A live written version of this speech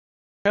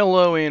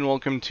Hello and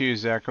welcome to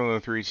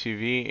Zach03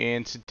 TV,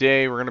 and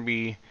today we're going to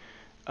be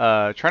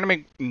trying to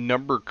make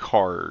number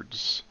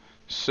cards.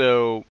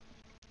 So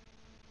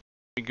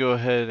we go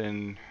ahead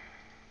and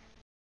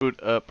boot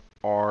up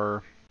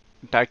our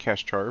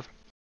diecast chart.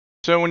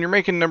 So when you're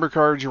making number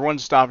cards, your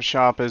one-stop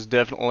shop is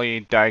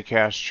definitely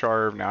diecast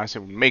chart. Now I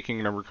said when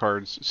making number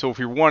cards, so if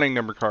you're wanting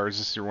number cards,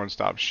 this is your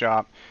one-stop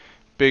shop.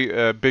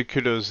 Big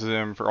kudos to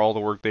them for all the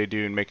work they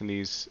do in making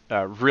these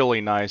really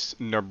nice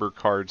number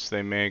cards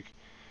they make.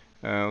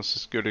 Let's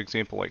just go to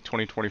example like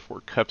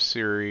 2024 Cup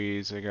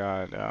Series. I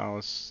got,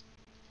 let's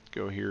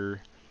go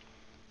here.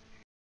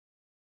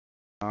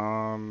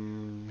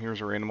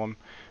 Here's a random one.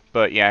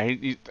 But yeah,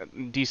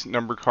 decent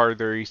number card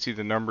there. You see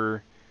the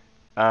number.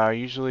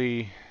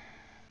 Usually,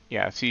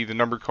 yeah, see the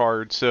number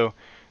card. So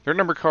their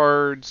number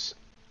cards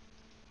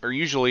are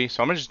usually,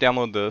 so I'm going to just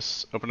download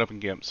this, open up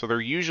in GIMP. So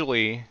they're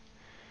usually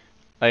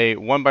a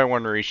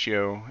 1:1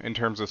 ratio in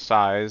terms of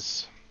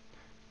size.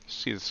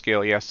 See the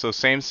scale, yes. So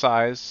same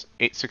size,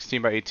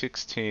 816 by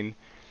 816.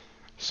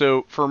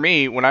 So for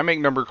me, when I make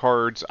number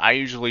cards, I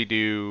usually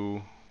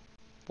do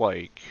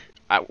like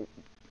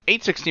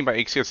 816 by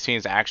 816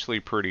 is actually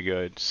pretty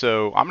good.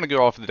 So I'm gonna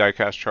go off the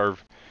diecast chart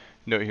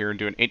note here and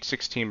do an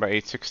 816 by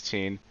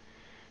 816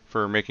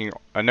 for making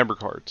a number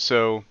card.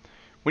 So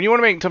when you want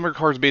to make number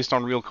cards based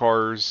on real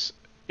cars,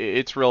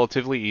 it's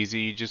relatively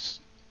easy.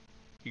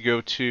 You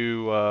go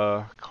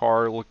to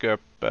car, look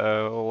up,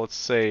 let's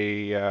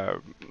say,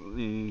 I'll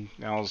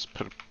just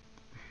put a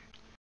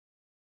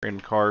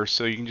random car.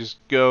 So you can just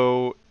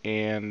go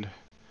and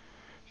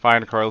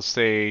find a car, let's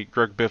say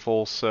Greg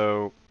Biffle.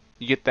 So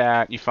you get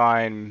that, you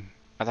find,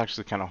 that's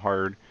actually kind of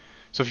hard.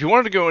 So if you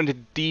wanted to go into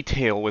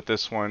detail with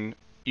this one,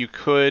 you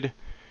could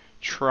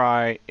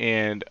try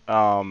and,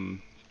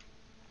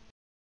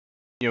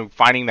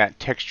 finding that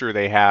texture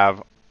they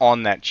have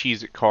on that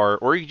Cheez-It car,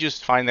 or you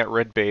just find that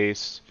red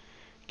base,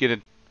 get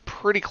a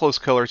pretty close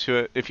color to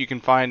it. If you can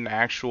find an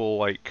actual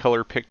like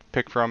color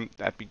pick from,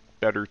 that'd be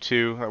better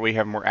too. That way you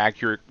have a more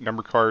accurate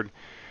number card.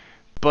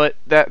 But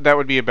that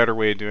would be a better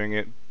way of doing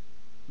it.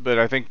 But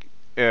I think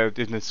in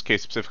this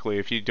case specifically,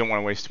 if you don't want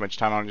to waste too much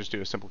time on it, just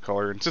do a simple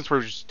color. And since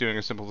we're just doing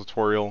a simple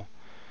tutorial,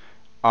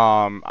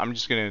 I'm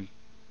just gonna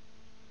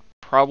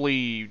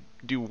probably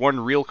do one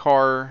real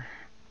car.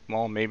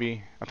 Well,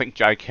 maybe. I think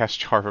Diecast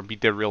Java Be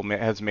Dead Real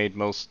has made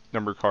most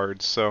number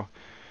cards. So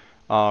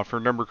for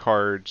number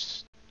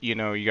cards, you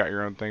got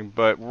your own thing,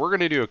 but we're going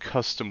to do a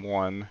custom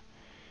one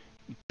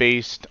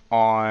based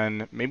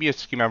on maybe a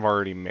scheme I've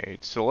already made.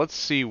 So let's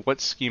see, what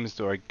schemes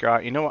do I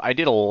got. I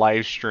did a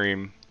live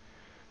stream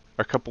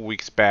a couple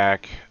weeks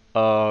back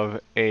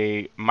of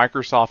a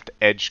Microsoft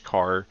Edge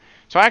car.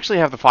 So I actually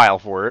have the file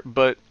for it,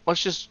 but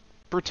let's just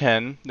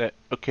pretend that,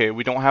 okay,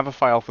 we don't have a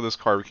file for this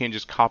car. We can't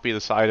just copy the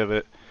side of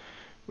it.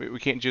 We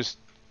can't just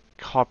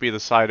copy the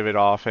side of it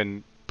off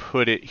and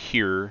put it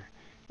here.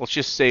 Let's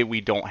just say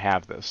we don't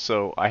have this.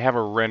 So I have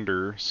a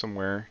render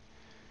somewhere.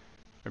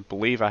 I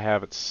believe I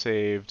have it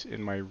saved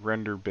in my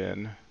render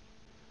bin.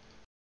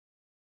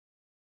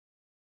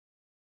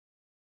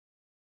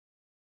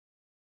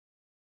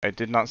 I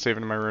did not save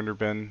it in my render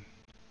bin.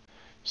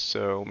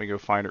 So let me go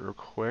find it real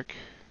quick.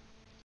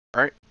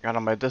 Alright, got it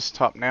on my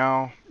desktop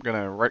now. I'm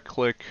gonna right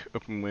click,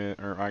 open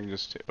or I can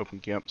just open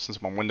GIMP since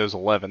I'm on Windows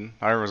 11.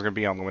 I was gonna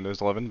be on the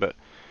Windows 11, but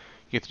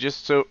you get the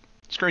gist. So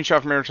screenshot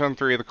from Marathon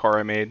 3 of the car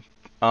I made.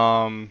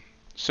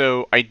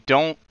 So I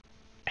don't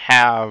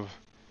have,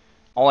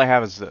 all I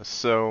have is this.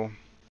 So,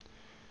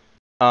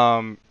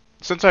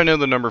 since I know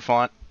the number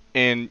font,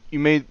 and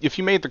if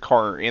you made the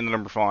car in the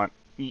number font,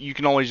 you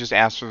can always just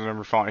ask for the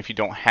number font if you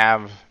don't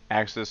have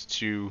access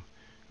to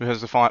who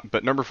has the font,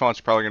 but number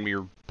font's probably going to be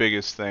your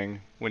biggest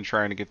thing when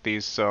trying to get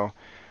these. So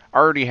I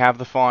already have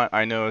the font.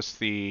 I know it's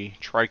the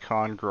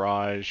Tricon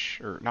Garage,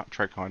 or not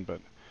Tricon,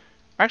 but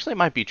actually it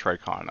might be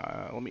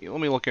Tricon. Let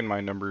me look in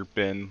my number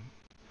bin.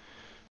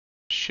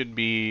 Should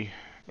be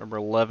number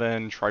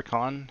 11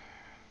 Tricon.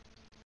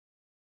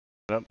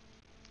 Yep.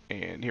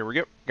 And here we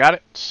go. Got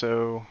it.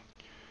 So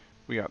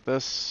we got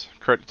this.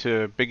 Credit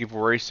to Big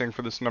Evil Racing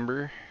for this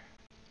number.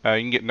 You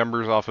can get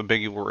numbers off of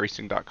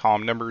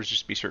bigevilracing.com. Numbers,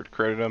 just be sure to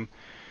credit them.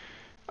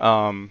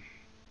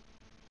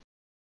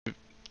 You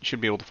should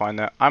be able to find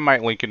that. I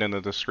might link it in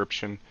the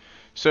description.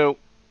 So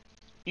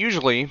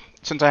usually,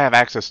 since I have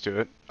access to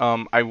it,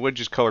 I would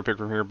just color pick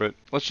from here, but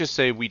let's just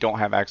say we don't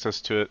have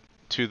access to it,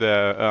 to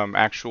the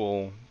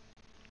actual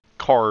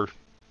car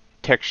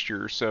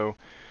texture. So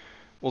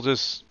we'll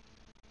just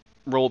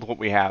roll with what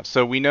we have.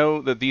 So we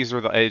know that these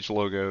are the Edge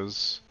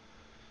logos,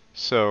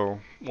 so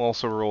we'll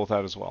also roll with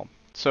that as well.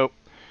 So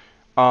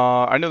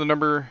I know the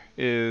number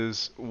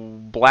is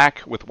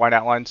black with white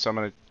outline, so I'm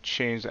going to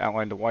change the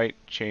outline to white,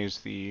 change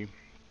the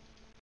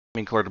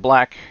main color to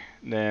black.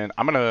 Then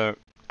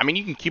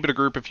you can keep it a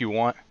group if you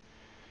want,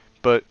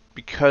 but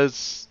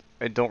because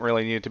I don't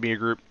really need it to be a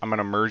group, I'm going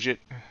to merge it.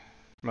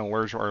 I'm going to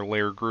merge our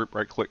layer group,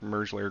 right click,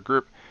 merge layer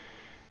group.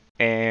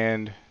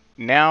 And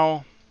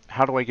now,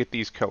 how do I get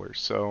these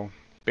colors? So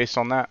based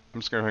on that,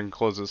 I'm just going to go ahead and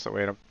close this, that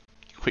way I don't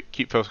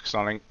keep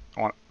focusing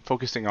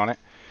on it.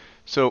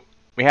 So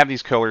we we have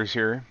these colors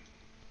here,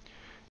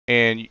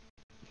 and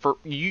for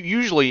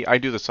usually I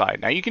do the side.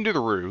 Now you can do the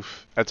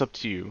roof. That's up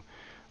to you.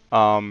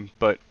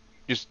 But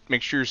just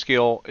make sure your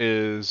scale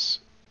is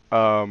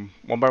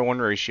 1:1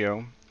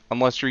 ratio,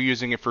 unless you're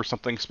using it for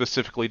something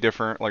specifically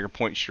different, like a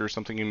point sheet or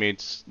something you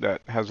made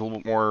that has a little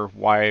bit more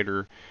wide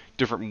or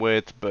different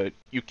width. But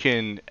you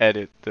can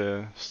edit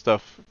the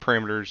stuff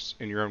parameters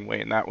in your own way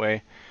in that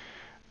way.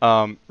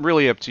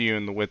 Really up to you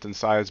in the width and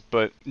size,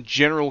 but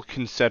general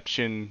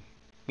conception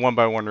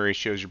 1:1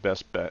 ratio is your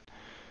best bet.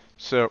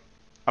 So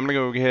I'm gonna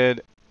go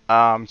ahead.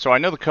 So I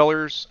know the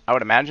colors. I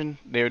would imagine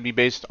they would be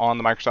based on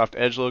the Microsoft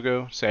Edge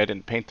logo. Say I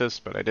didn't paint this,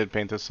 but I did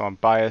paint this, so I'm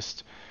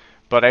biased.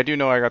 But I do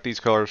know I got these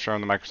colors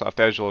from the Microsoft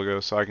Edge logo,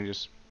 so I can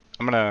just,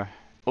 I'm gonna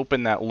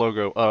open that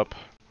logo up.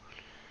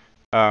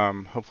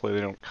 Hopefully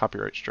they don't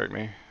copyright strike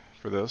me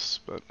for this,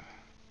 but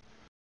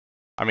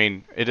I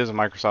mean, it is a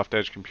Microsoft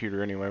Edge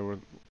computer anyway. What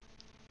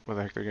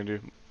the heck they're gonna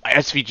do? My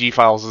SVG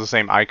files is the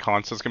same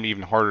icon, so it's gonna be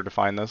even harder to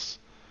find this.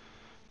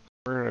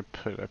 Where did I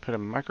put it? I put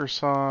in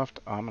Microsoft.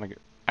 Oh, I'm gonna get.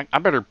 I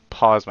better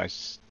pause my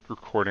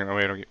recording that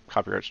way I don't get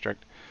copyright struck.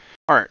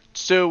 Alright,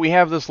 so we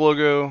have this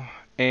logo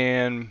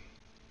and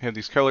we have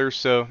these colors,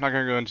 so I'm not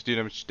going to go into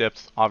too much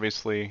depth.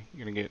 Obviously,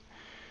 you're going to get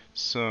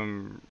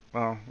some,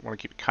 well, I want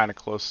to keep it kind of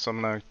close, so I'm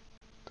going to,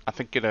 I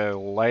think, get a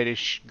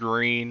lightish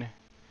green,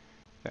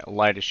 that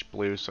lightish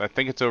blue, so I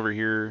think it's over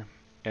here,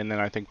 and then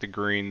I think the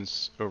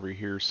green's over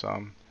here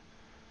some.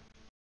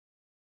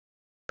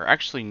 Or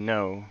actually,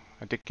 no.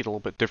 I did get a little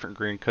bit different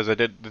green because I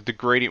did the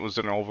gradient was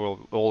in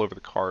all over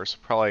the car, so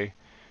probably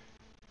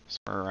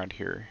somewhere around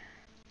here.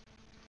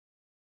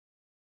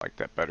 Like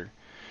that better.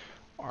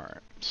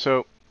 Alright,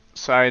 so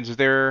sides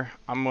there.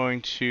 I'm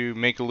going to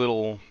make a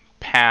little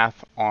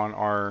path on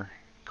our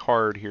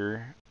card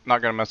here.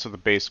 Not gonna mess with the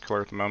base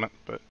color at the moment,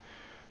 but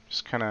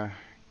just kind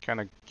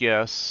of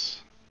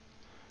guess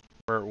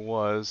where it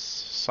was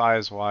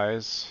size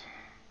wise.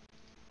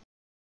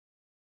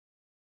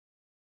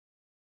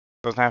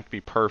 Doesn't have to be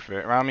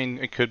perfect. I mean,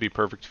 it could be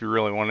perfect if you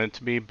really wanted it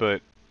to be,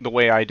 but the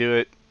way I do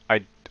it,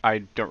 I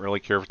don't really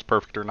care if it's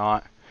perfect or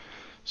not.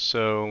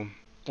 So,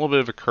 a little bit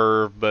of a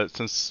curve, but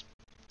since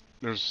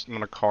there's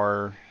not a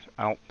car,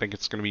 I don't think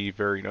it's going to be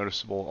very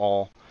noticeable at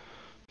all.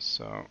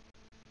 So,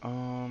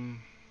 yeah,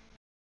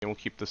 we'll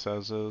keep this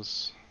as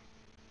is.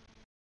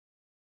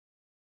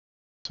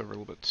 It's over a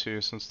little bit too,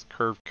 since the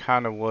curve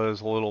kind of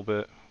was a little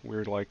bit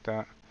weird like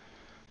that.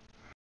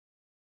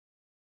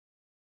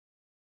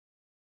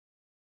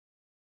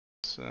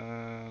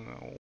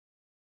 A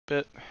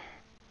bit.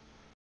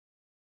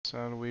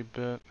 A wee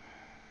bit.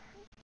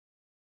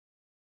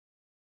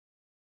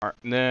 Alright,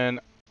 and then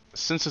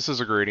since this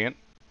is a gradient,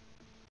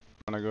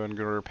 I'm going to go ahead and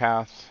go to our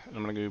path. And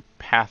I'm going to go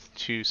path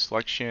to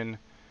selection.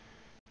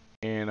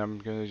 And I'm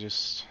going to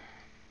just...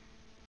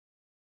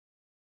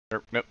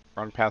 Nope,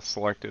 wrong path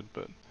selected,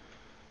 but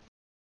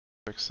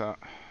fix that.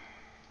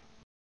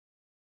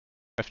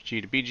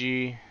 FG to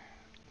BG.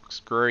 Looks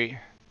great.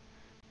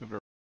 Move it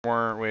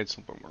more way, it's a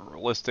little bit more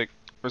realistic.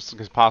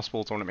 Realistic as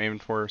possible is what I'm aiming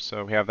for,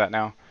 so we have that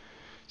now.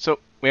 So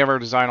we have our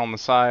design on the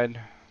side.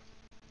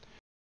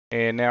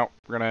 And now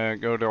we're gonna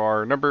go to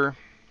our number.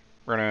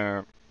 We're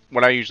gonna,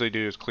 what I usually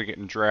do is click it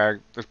and drag.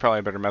 There's probably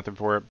a better method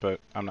for it, but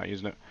I'm not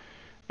using it.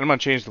 And I'm gonna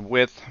change the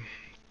width.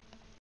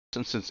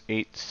 Since it's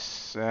 8,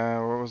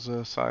 what was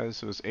the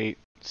size? It was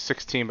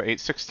 816 by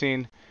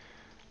 816.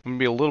 I'm gonna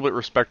be a little bit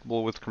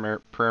respectable with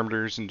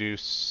parameters and do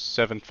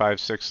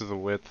 756 as the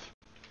width.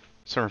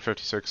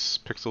 756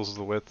 pixels is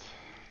the width.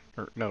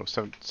 Or no,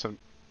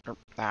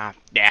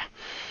 yeah.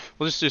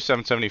 We'll just do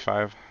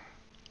 775.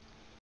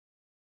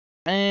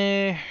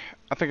 I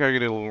think I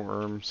get a little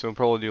room, so we'll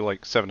probably do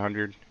like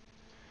 700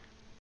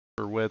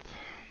 for width.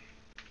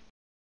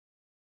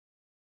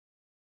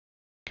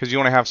 Because you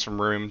want to have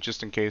some room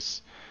just in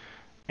case.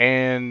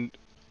 And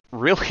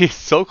really, it's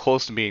so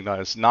close to being done.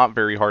 It's not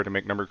very hard to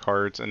make number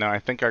cards. And now I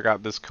think I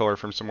got this color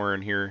from somewhere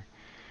in here.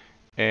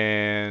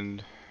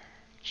 And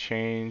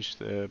change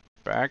the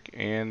back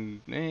and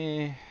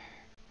I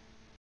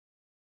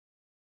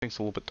think it's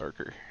a little bit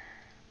darker.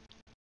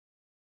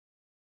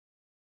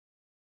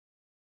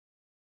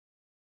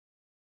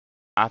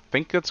 I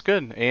think that's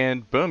good.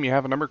 And boom, you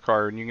have a number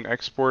card and you can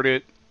export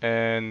it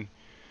and,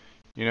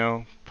 you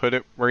know, put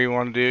it where you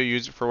want to do,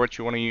 use it for what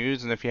you want to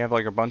use. And if you have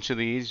like a bunch of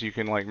these, you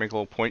can like make a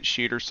little point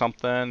sheet or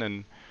something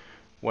and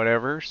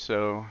whatever.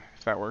 So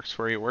if that works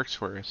for you, it works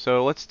for you.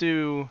 So let's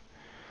do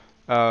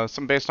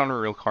some based on a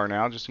real car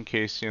now, just in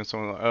case, you know,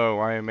 someone, oh,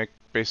 I make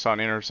based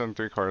on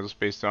Inter-73 cars, it's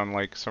based on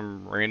like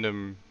some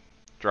random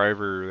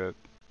driver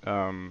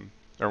that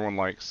everyone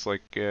likes.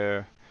 Like,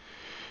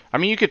 I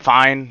mean, you could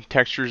find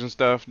textures and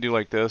stuff, do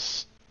like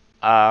this.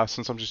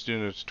 Since I'm just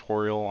doing a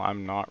tutorial,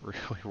 I'm not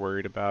really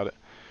worried about it.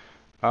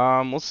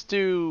 Let's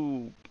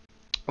do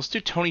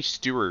Tony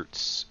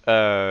Stewart's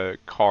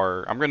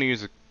car. I'm gonna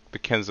use the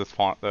Kenseth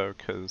font though,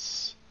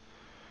 because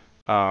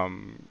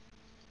I'm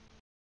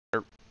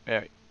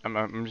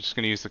just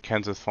gonna use the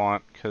Kenseth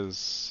font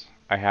because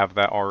I have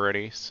that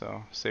already.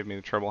 So save me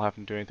the trouble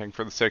having to do anything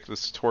for the sake of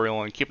this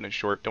tutorial and keeping it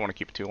short. Don't want to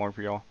keep it too long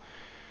for y'all.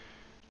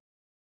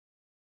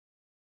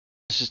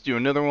 just do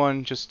another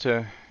one just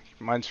to keep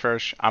mine's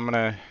fresh. I'm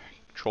gonna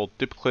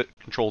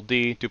Control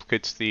D,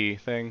 duplicates the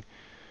thing.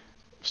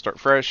 Start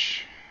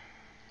fresh.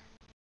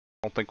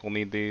 I don't think we'll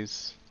need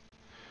these.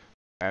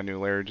 Add new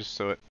layer just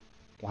so it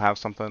will have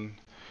something.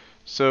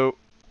 So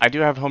I do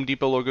have Home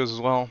Depot logos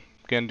as well.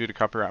 Again, due to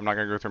copyright, I'm not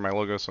gonna go through my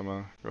logo, so I'm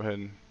gonna go ahead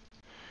and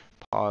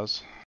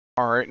pause.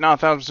 Alright, not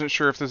 1,000%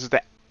 sure if this is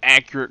the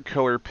accurate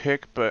color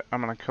pick, but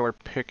I'm gonna color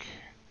pick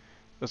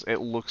this.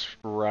 It looks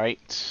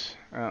right.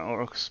 It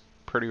looks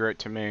pretty right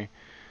to me.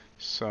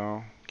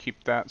 So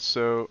keep that.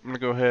 So I'm gonna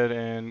go ahead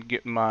and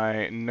get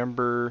my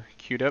number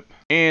queued up.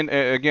 And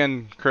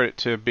again, credit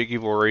to Big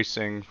Evil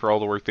Racing for all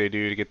the work they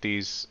do to get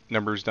these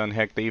numbers done.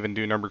 Heck, they even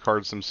do number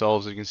cards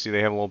themselves. As you can see,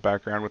 they have a little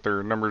background with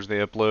their numbers they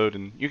upload,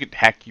 and you could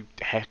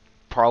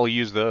probably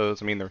use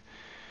those. I mean, the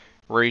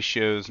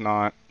ratio's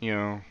not, you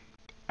know,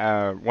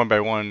 one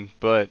by one,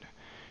 but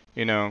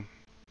you know,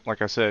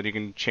 like I said, you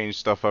can change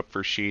stuff up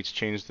for sheets,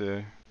 change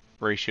the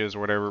ratios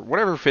or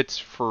whatever fits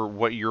for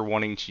what you're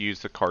wanting to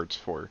use the cards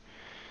for.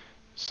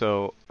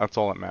 So that's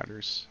all that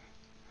matters.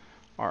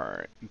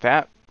 Alright,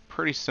 that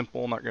pretty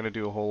simple, not going to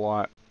do a whole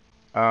lot.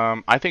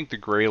 I think the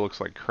gray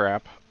looks like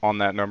crap on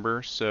that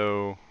number,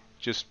 so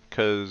just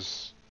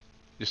because,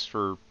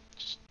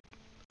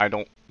 I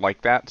don't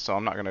like that, so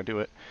I'm not going to do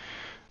it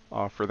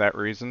for that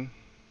reason.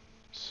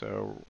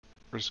 So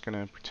we're just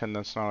going to pretend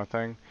that's not a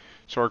thing.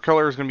 So our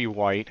color is going to be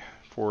white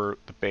for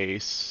the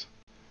base.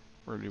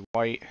 We're going to do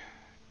white,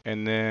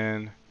 and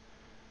then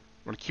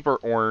we're going to keep our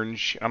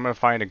orange. I'm going to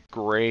find a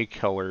gray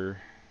color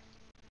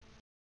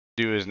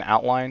to do as an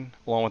outline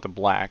along with the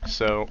black.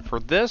 So for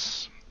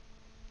this,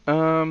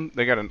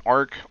 they got an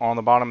arc on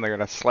the bottom, they got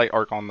a slight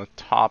arc on the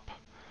top.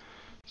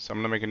 So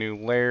I'm going to make a new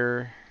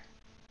layer.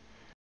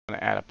 I'm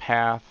going to add a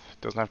path.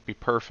 Doesn't have to be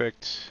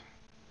perfect.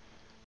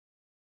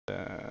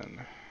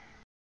 Then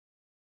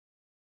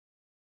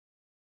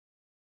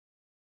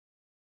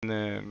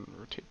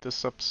rotate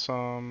this up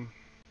some.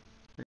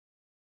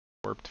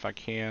 Warped if I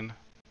can.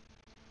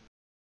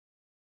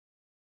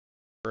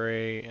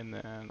 Gray, and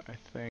then I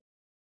think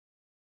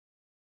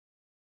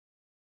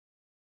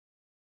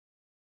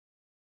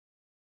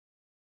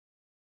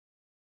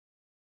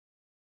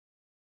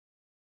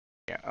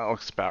yeah, that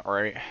looks about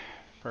right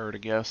if I were to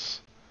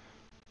guess.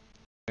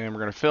 And we're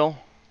gonna fill,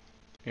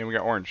 and we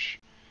got orange.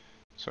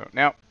 So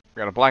now we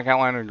got a black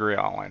outline and a gray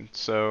outline.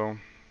 So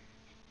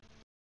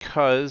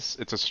because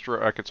it's a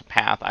stroke, it's a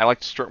path, I like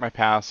to stroke my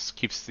paths.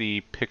 Keeps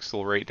the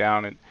pixel rate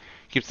down and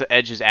keeps the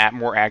edges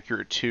more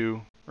accurate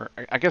too. Or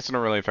I guess it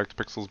don't really affect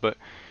the pixels, but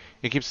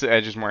it keeps the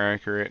edges more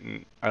accurate,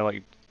 and I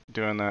like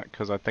doing that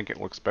because I think it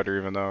looks better,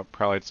 even though it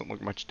probably doesn't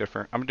look much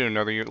different. I'm doing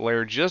another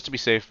layer just to be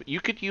safe. You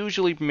could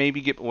usually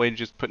maybe get away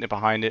just putting it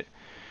behind it,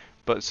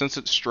 but since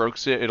it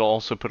strokes it, it'll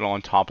also put it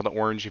on top of the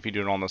orange if you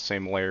do it on the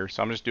same layer.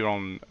 So I'm just doing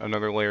on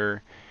another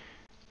layer,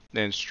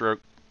 then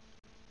stroke.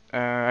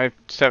 I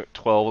set it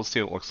 12. Let's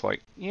see what it looks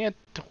like. Yeah,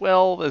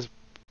 12 is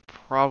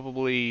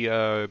probably,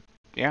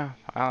 yeah,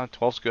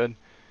 12's good.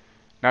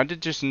 Now I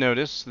did just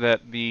notice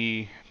that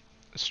the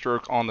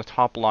stroke on the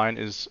top line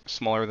is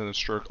smaller than the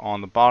stroke on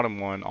the bottom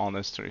one on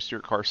this Tony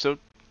Stewart car. So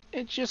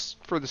it's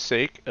just for the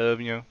sake of,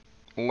 you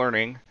know,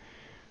 learning,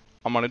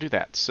 I'm going to do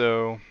that.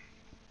 So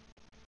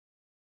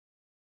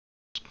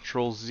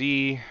Control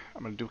Z,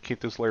 I'm going to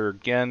duplicate this layer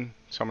again.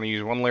 So I'm going to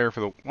use one layer for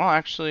the, well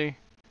actually,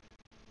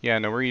 yeah,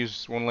 no, we're going to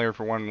use one layer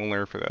for one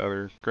layer for the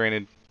other.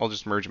 Granted, I'll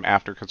just merge them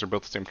after because they're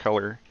both the same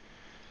color.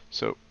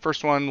 So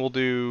first one we'll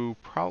do,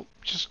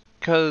 just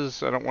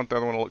because I don't want the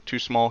other one to look too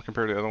small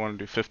compared to the other one, I'll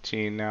do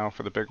 15 now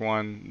for the big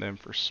one, then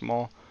for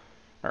small.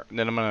 Alright,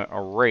 then I'm going to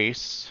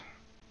erase.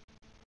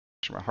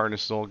 Make sure my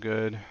hardness is all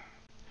good.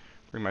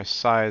 Bring my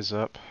size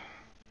up.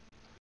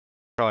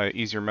 Probably an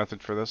easier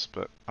method for this,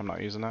 but I'm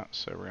not using that,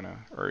 so we're going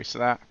to erase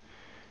that.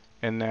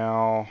 And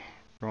now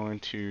we're going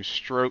to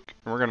stroke,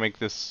 and we're going to make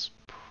this,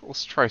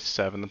 let's try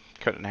 7,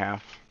 cut it in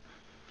half.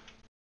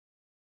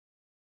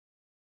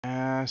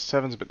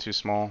 7's a bit too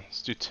small.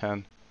 Let's do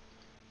 10.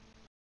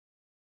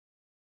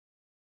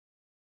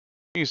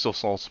 You can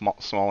still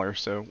smaller,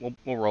 so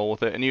we'll roll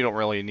with it. And you don't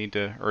really need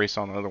to erase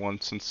on the other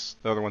one since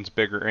the other one's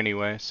bigger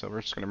anyway. So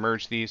we're just going to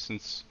merge these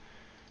since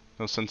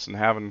no sense in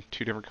having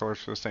two different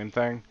colors for the same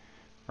thing,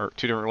 or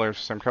two different layers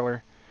for the same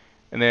color.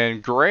 And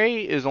then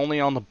gray is only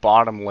on the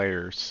bottom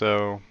layer,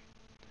 so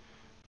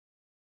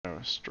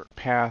stroke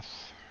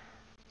path.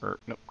 Or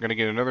nope, I'm gonna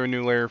get another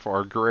new layer for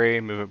our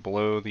gray. Move it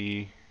below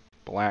the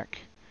black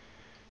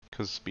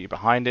because it's be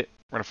behind it.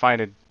 We're gonna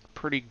find a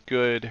pretty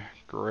good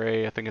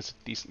gray. I think it's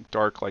a decent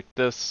dark like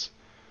this.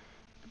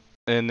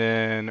 And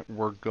then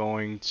we're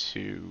going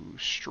to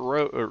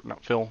stroke, or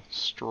not fill,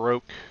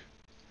 stroke.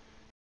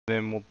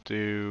 Then we'll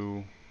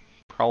do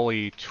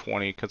probably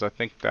 20 because I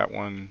think that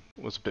one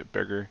was a bit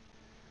bigger.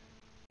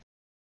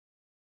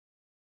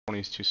 20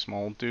 is too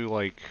small. We'll do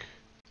like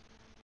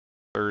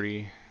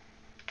 30.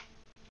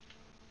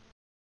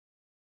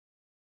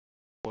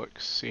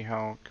 Look, see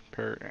how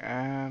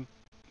compare.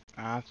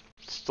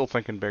 Still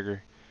thinking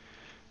bigger.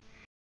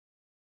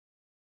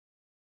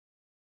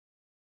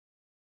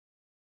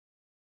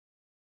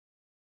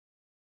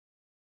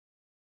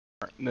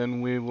 Alright,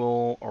 then we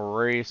will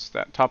erase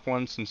that top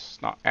one since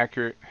it's not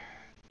accurate,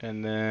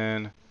 and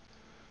then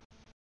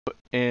put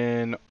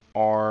in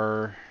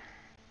our,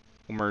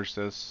 we'll merge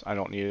this, I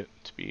don't need it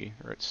to be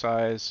the right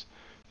size.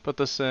 Put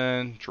this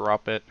in,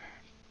 drop it,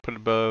 put it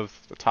above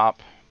the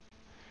top.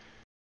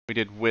 We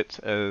did width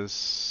as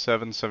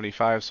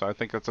 775, so I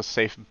think that's a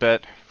safe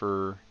bet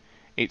for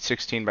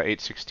 816 by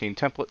 816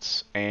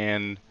 templates,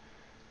 and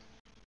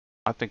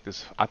I think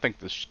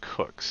this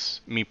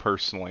cooks, me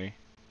personally.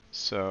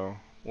 So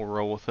we'll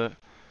roll with it.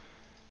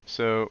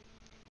 So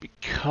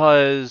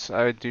because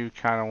I do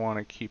kind of want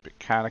to keep it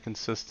kind of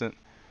consistent,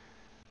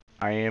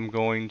 I am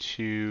going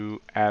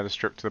to add a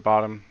strip to the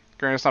bottom.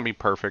 Granted, it's not be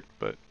perfect,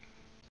 but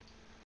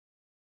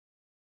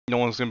no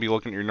one's going to be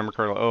looking at your number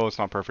card like, oh, it's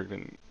not perfect,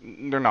 and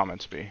they're not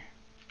meant to be.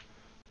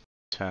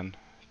 10.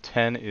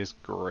 10 is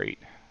great.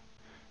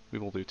 We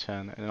will do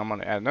 10. And I'm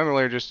going to add another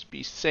layer just to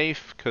be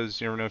safe, because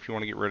you never know if you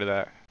want to get rid of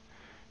that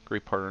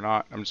gray part or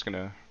not. I'm just going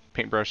to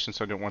paintbrush since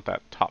I don't want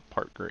that top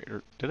part gray.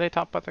 Or did they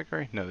top part that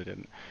gray? No, they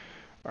didn't.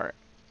 Alright.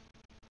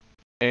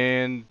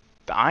 And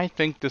I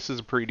think this is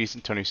a pretty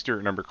decent Tony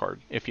Stewart number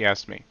card, if you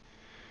ask me.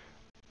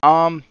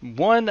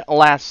 One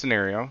last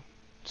scenario.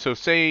 So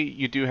say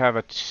you do have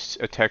a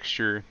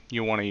texture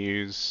you want to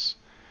use.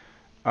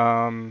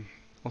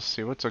 Let's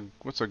see, what's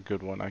a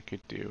good one I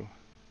could do?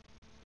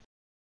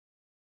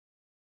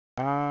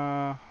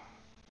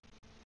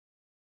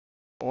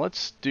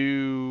 Let's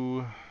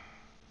do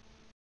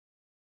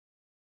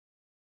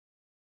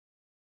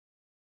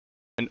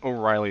an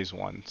O'Reilly's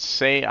one.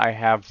 Say I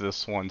have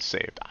this one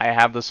saved. I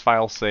have this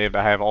file saved.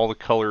 I have all the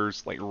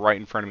colors like right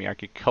in front of me. I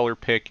could color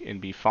pick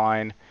and be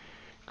fine.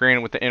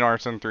 Granted, with the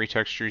NR73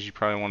 textures, you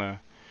probably want to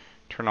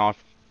turn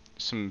off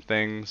some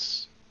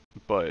things,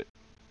 but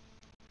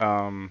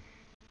I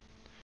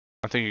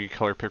think you can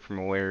color pick from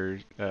the layer,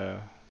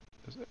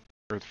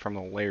 or from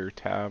the layer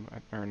tab.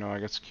 Or no, I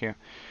guess you can't.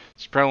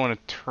 So you probably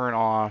want to turn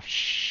off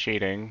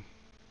shading,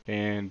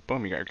 and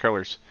boom, you got your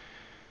colors.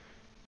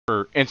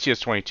 For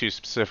NCS22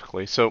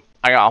 specifically. So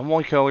I got all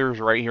my colors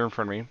right here in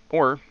front of me.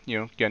 Or, you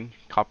know, again,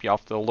 copy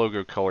off the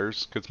logo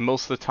colors, because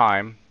most of the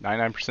time,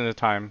 99% of the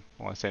time,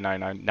 well, I say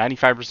 99,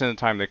 95% of the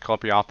time they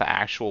copy off the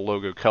actual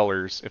logo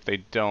colors. If they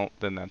don't,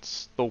 then that's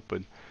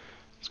stupid.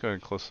 Let's go ahead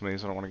and close some of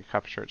these. I don't want to get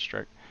copyright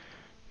strike.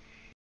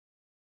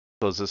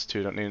 Close this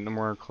too, don't need it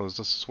anymore. Close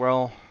this as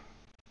well.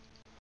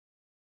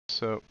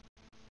 So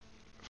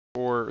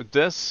for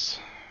this,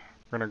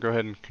 we're going to go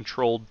ahead and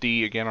Control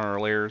D again on our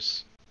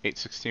layers.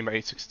 816 by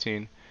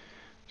 816.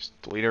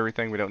 Just delete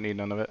everything, we don't need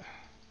none of it.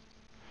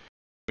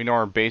 We know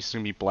our base is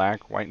going to be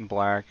black, white and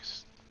black.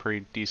 It's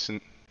pretty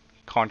decent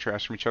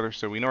contrast from each other.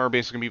 So we know our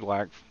base is going to be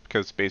black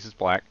because base is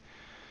black.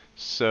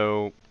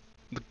 So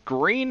the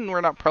green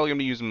we're not probably going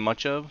to be using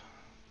much of,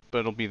 but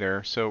it'll be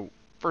there. So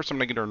first I'm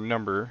going to get our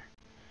number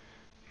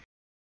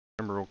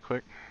real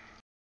quick.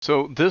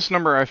 So this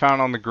number I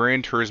found on the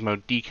Gran Turismo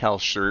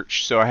decal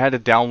search. So I had to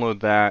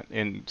download that,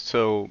 and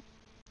so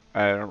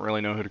I don't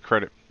really know who to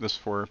credit this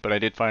for, but I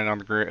did find it on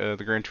the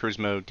Gran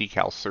Turismo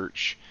decal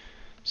search.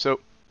 So,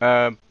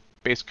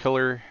 base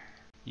color,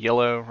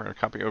 yellow. We're going to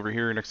copy over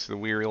here next to the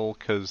wheel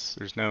because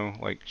there's no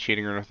like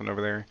shading or nothing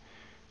over there.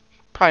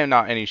 Probably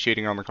not any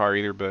shading on the car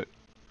either, but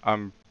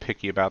I'm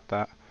picky about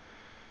that.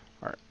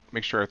 Alright,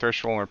 make sure our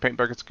threshold and our paint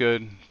bucket's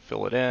good.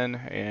 Fill it in,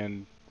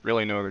 and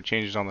really no other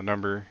changes on the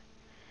number.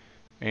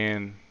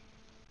 And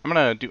I'm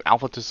going to do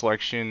alpha to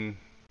selection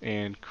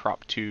and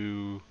crop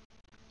to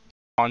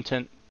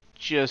content.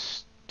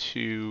 Just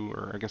to,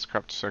 or I guess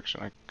crop to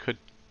section. I could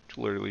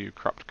literally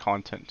crop to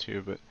content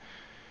too, but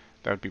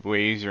that would be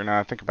way easier now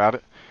I think about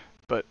it.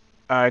 But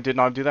I did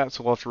not do that,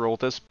 so we'll have to roll with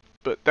this.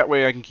 But that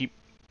way I can keep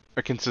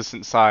a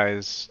consistent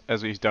size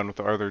as we've done with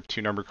the other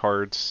two number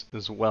cards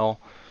as well.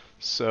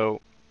 So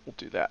we'll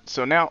do that.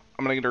 So now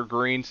I'm going to get our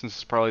green since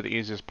it's probably the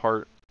easiest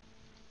part.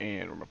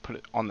 And we're going to put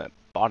it on that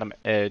bottom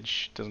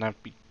edge. Doesn't have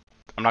to be,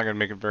 I'm not going to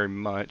make it very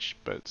much,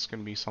 but it's going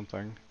to be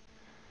something.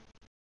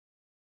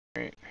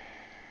 Alright.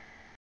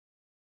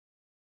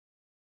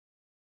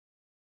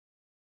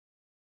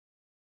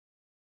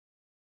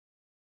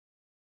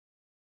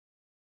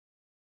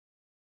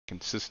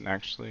 Consistent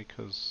actually,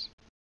 because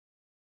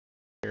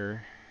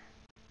here,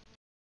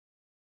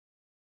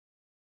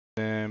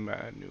 then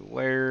add a new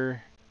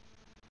layer.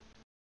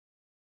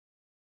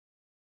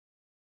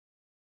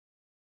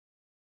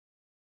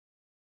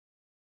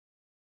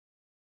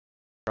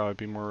 Probably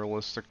be more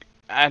realistic.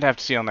 I'd have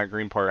to see on that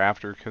green part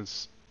after,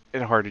 because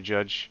it's hard to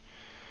judge,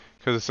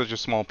 because it's such a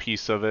small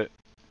piece of it.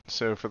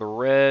 So for the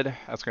red,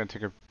 that's going to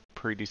take a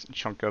pretty decent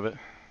chunk of it.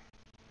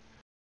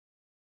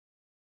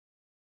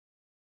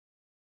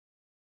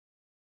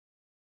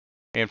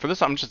 And for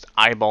this, I'm just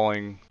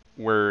eyeballing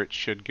where it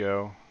should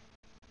go.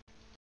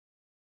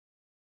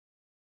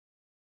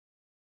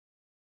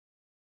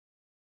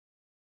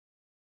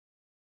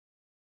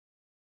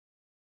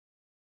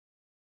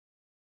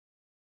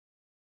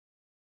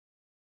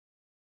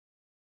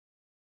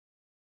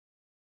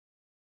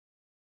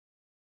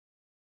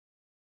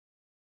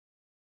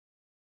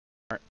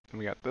 Alright, then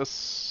we got this.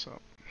 So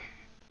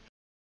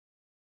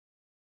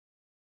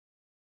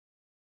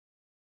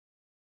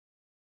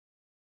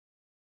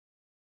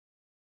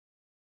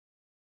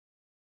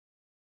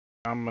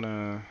I'm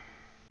gonna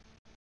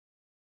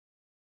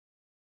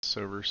this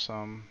over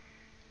some.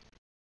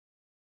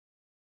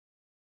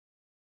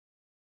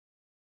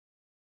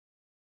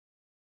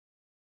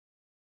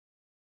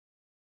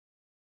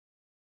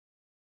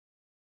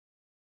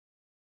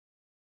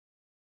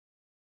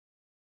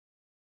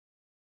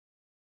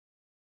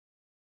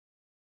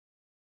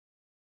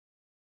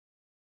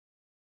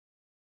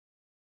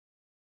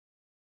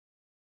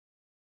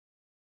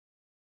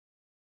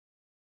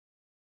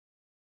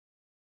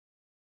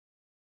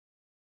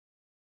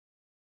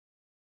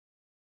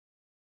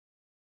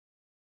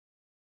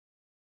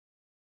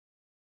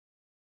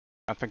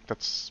 I think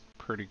that's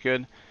pretty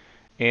good.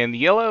 And the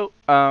yellow,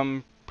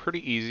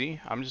 pretty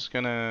easy. I'm just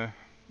gonna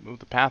move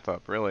the path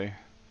up, really.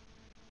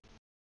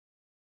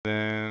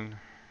 Then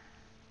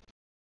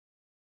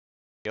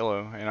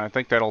yellow, and I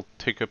think that'll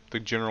take up the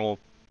general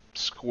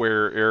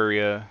square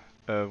area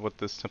of what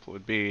this template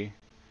would be.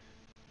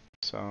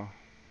 So,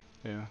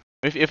 yeah.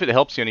 If it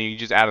helps you any, you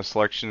just add a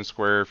selection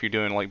square if you're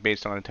doing like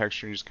based on a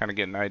texture and just kind of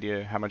get an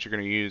idea how much you're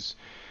going to use.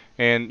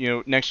 And, you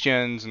know, next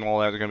gens and all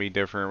that are going to be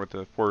different with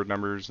the forward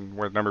numbers and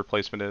where the number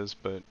placement is,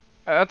 but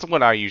that's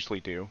what I usually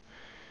do.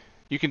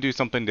 You can do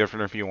something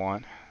different if you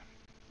want.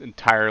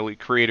 Entirely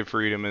creative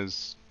freedom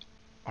is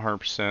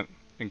 100%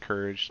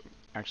 encouraged.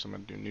 Actually,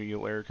 I'm going to do new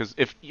layer because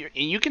if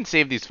you can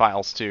save these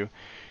files too.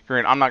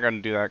 Granted, I'm not going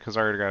to do that because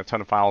I already got a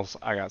ton of files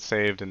I got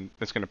saved and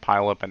it's going to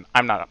pile up and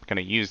I'm not going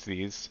to use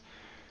these.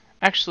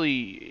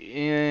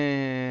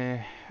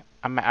 Actually,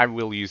 I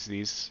will use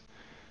these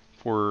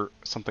for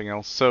something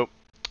else. So,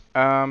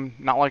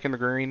 not liking the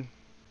green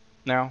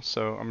now,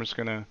 so I'm just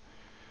gonna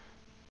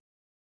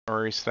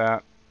erase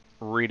that,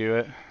 redo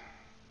it,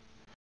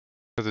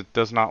 because it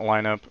does not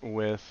line up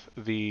with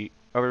the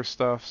other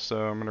stuff,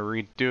 so I'm gonna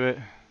redo it.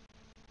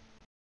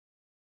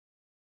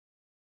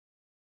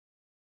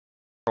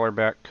 Color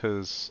back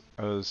because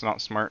I was not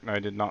smart and I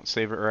did not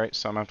save it right,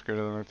 so I'm gonna have to go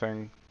to another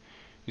thing.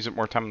 Use it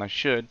more time than I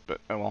should, but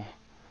oh well.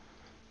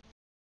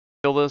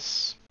 Kill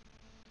this.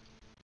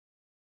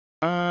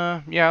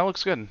 Yeah, it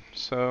looks good.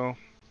 So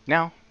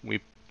now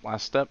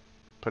last step,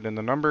 put in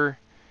the number.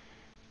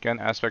 Again,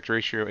 aspect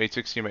ratio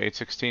 816 by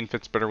 816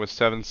 fits better with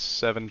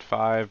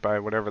 775 by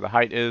whatever the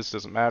height is,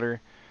 doesn't matter.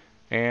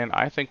 And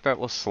I think that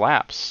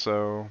slaps.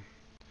 So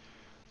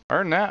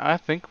other than that, I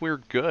think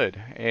we're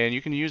good. And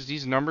you can use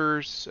these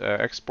numbers,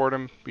 export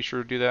them. Be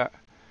sure to do that.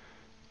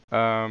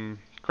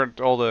 Credit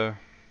to all the,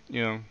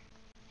 you know,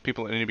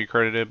 people that need to be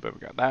credited. But we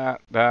got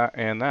that, that,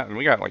 and that, and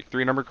we got like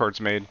 3 number cards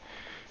made.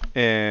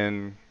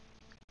 And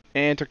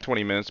it took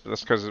 20 minutes, but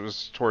that's because it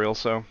was a tutorial.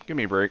 So give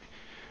me a break.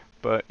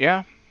 But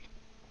yeah.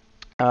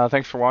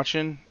 Thanks for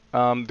watching.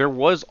 There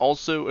was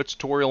also a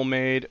tutorial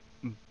made,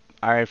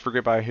 I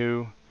forget by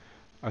who.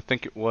 I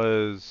think it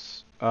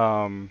was,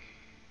 let me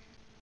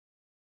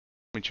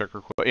check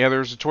real quick. But yeah,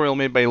 there's a tutorial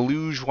made by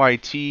Luge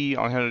YT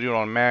on how to do it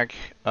on Mac.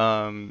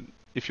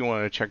 If you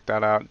want to check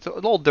that out. It's a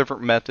little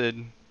different method.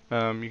 You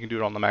can do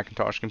it on the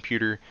Macintosh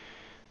computer.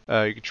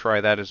 You can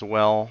try that as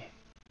well.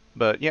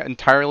 But yeah,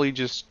 entirely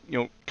just, you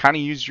know, kind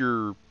of use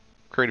your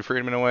creative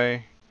freedom in a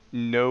way.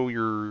 Know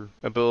your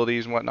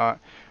abilities and whatnot.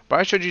 But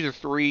I showed you the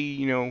 3,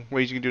 you know,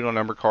 ways you can do it on a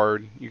number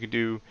card. You could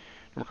do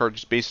number card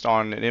just based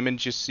on an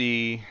image you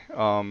see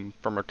from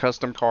a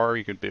custom car.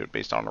 You could do it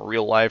based on a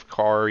real life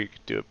car. You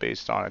could do it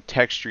based on a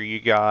texture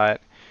you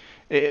got.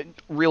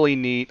 Really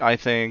neat, I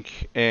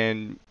think,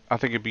 and I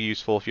think it'd be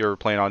useful if you ever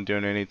plan on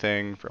doing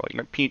anything for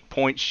like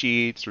point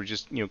sheets or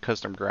just, you know,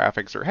 custom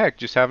graphics, or heck,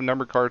 just having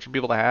number cards for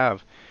people to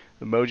have,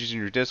 emojis in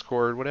your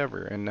Discord,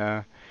 whatever. And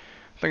I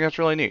think that's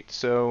really neat.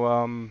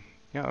 So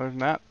yeah, other than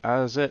that,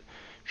 that is it.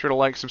 Be sure to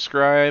like,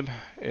 subscribe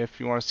if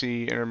you want to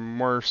see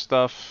more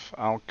stuff.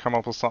 I'll come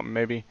up with something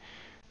maybe.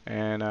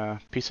 And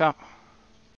peace out.